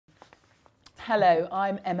Hello,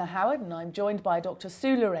 I'm Emma Howard and I'm joined by Dr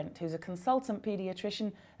Su Laurent, who's a consultant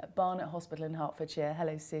paediatrician at Barnet Hospital in Hertfordshire.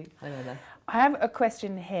 Hello, Sue. Hello, Emma. I have a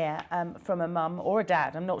question here from a mum or a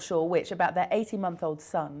dad, I'm not sure which, about their 18-month-old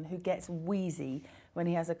son who gets wheezy when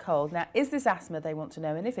he has a cold. Now, is this asthma, they want to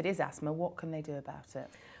know, and if it is asthma, what can they do about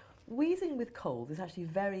it? Wheezing with cold is actually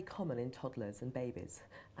very common in toddlers and babies,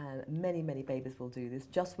 and many babies will do this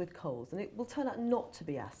just with colds, and it will turn out not to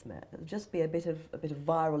be asthma. It'll just be a bit of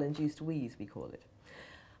viral induced wheeze, we call it.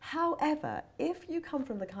 However, if you come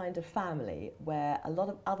from the kind of family where a lot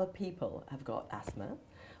of other people have got asthma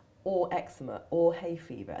or eczema or hay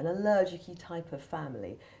fever, an allergic-y type of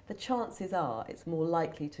family, the chances are it's more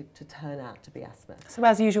likely to turn out to be asthma. So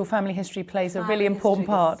as usual, family history plays a really important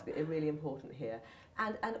part. Is really important here.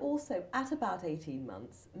 And also, at about 18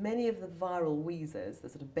 months, many of the viral wheezers, the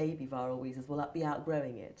sort of baby viral wheezers, will be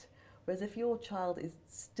outgrowing it. Whereas if your child is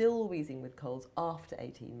still wheezing with colds after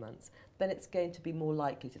 18 months, then it's going to be more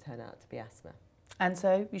likely to turn out to be asthma. And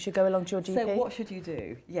so you should go along to your GP? So what should you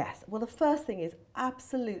do? Yes. Well, the first thing is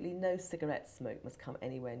absolutely no cigarette smoke must come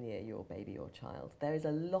anywhere near your baby or child. There is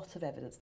a lot of evidence